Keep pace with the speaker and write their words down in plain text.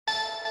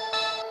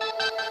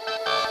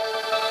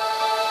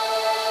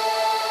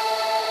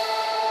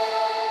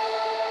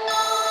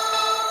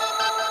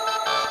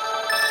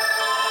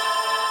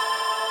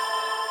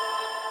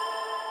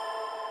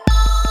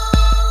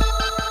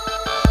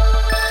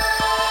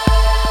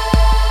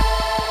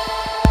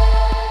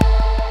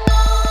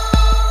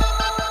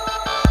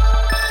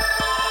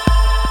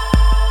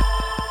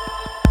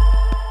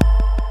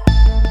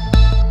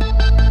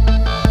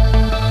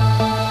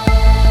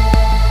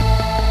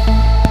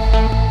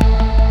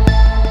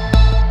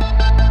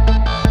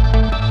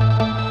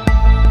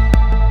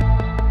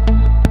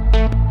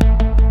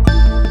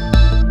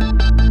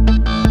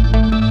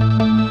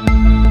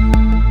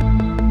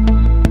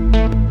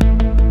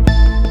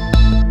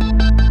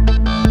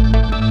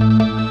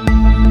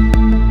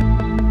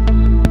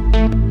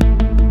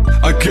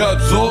got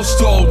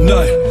lost all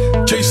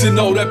night, chasing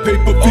all that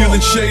paper,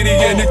 feeling shady,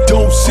 and it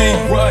don't seem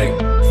right.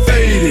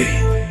 Fading,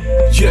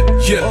 yeah,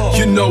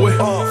 you know it.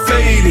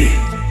 Fading,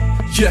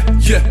 yeah,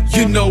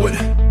 you know it.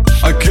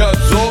 I got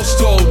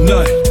lost all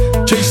night,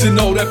 chasing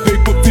all that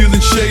paper,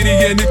 feeling shady,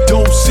 and it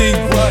don't seem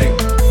right.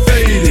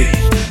 Fading,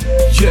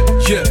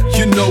 yeah,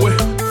 you know it.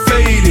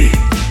 Fading,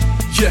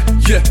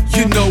 yeah,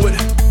 you know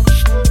it.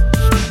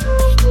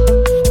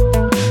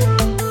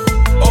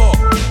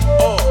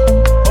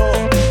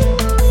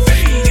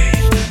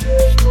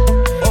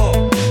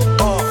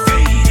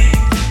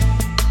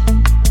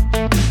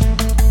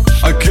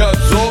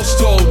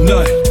 Lost all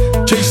night,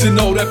 chasing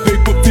all that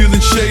paper, feeling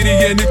shady,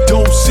 and it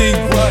don't seem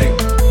right.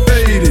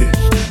 Faded,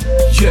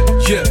 yeah,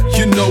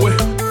 you know it.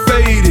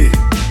 Faded,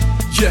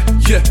 yeah,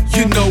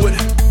 you know it.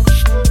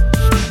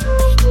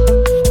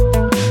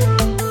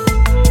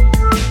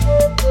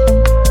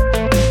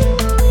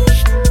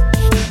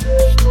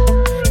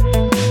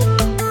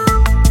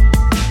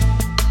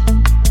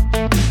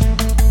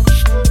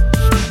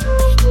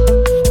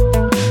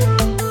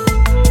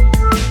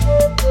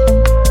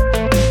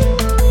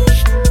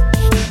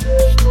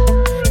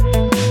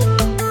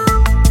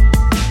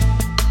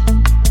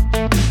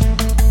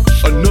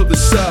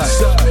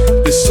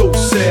 It's so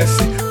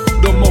sassy,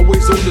 I'm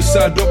always on the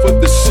side of her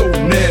that's so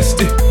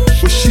nasty.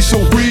 But she's so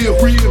real,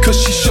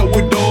 cause she show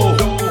it all.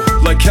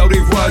 Like how they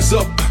rise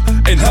up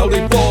and how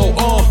they fall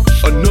on.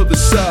 Another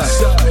side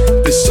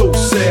that's so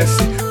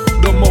sassy,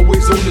 I'm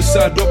always on the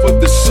side of her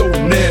that's so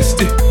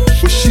nasty.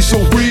 But she's so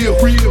real,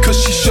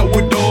 cause she show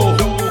it all.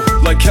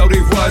 Like how they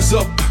rise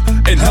up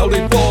and how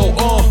they fall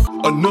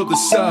on. Another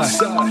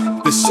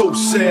side that's so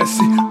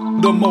sassy,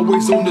 I'm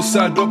always on the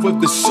side of her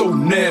that's so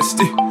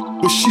nasty.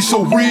 But she's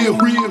so real,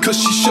 cause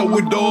she show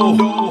it all.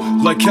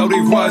 Like how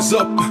they rise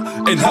up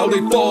and how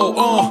they fall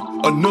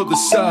on. Another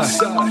side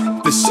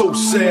that's so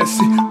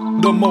sassy,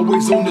 I'm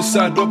always on the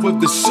side of her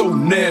that's so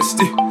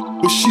nasty.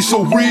 But she's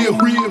so real,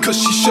 cause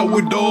she show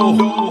it all.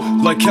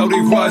 Like how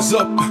they rise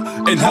up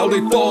and how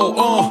they fall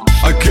on.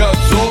 I got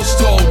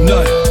lost all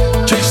night,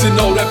 chasing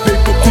all that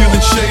paper,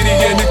 feeling shady,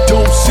 and it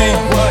don't seem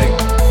right.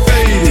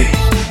 Faded,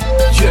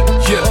 yeah,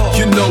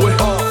 you know it.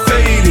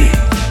 Faded,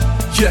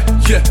 yeah,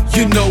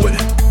 you know it.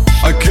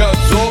 I got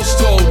lost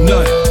all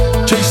night,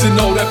 chasing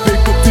all that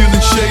paper,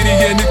 feeling shady,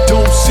 and it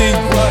don't seem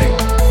right.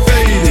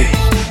 Faded,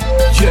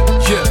 yeah,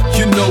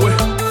 you know it.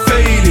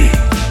 Faded,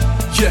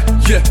 yeah,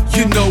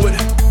 you know it.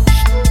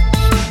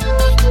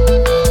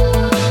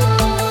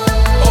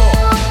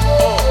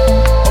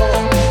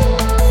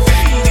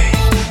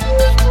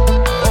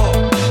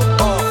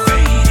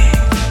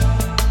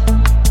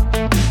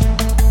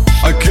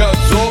 I got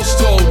lost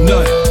all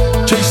night,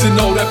 chasing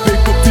all that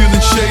paper,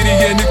 feeling shady,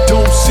 and it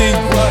don't seem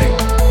right.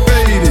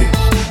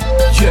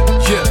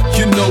 Yeah,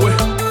 you know it.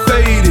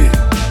 Faded,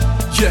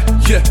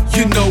 yeah,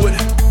 you know it.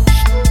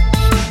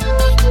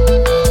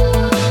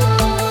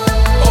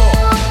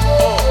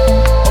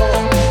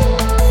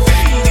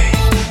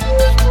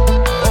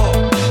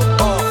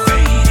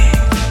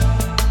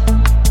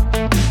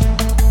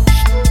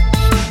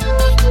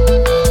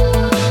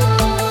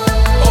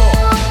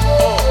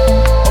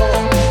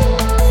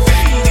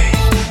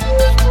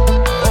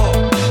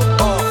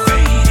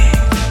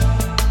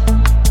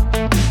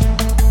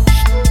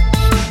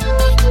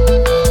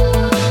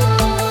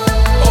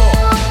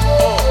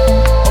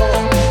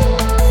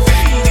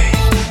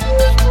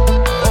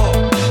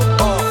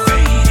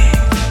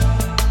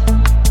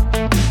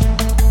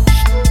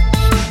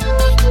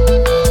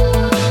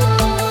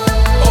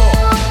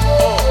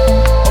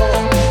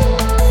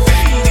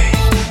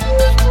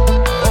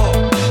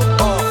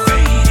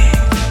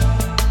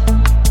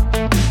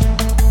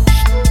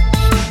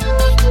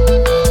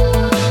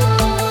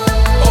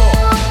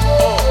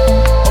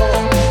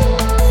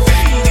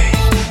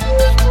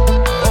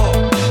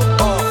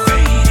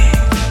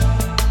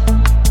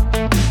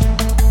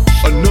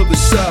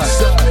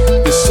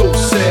 It's so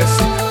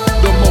sassy,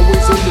 I'm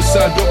always on the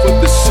side of her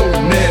that's so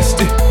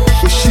nasty.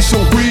 But she's so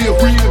real,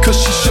 cause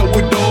she show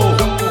it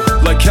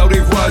all. Like how they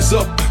rise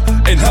up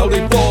and how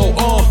they fall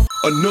on.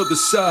 Another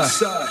side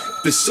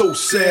that's so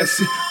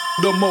sassy,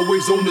 I'm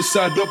always on the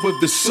side of her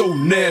that's so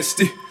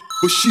nasty.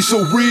 But she's so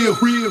real,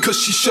 cause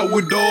she show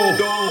it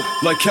all.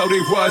 Like how they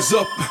rise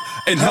up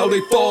and how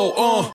they fall on.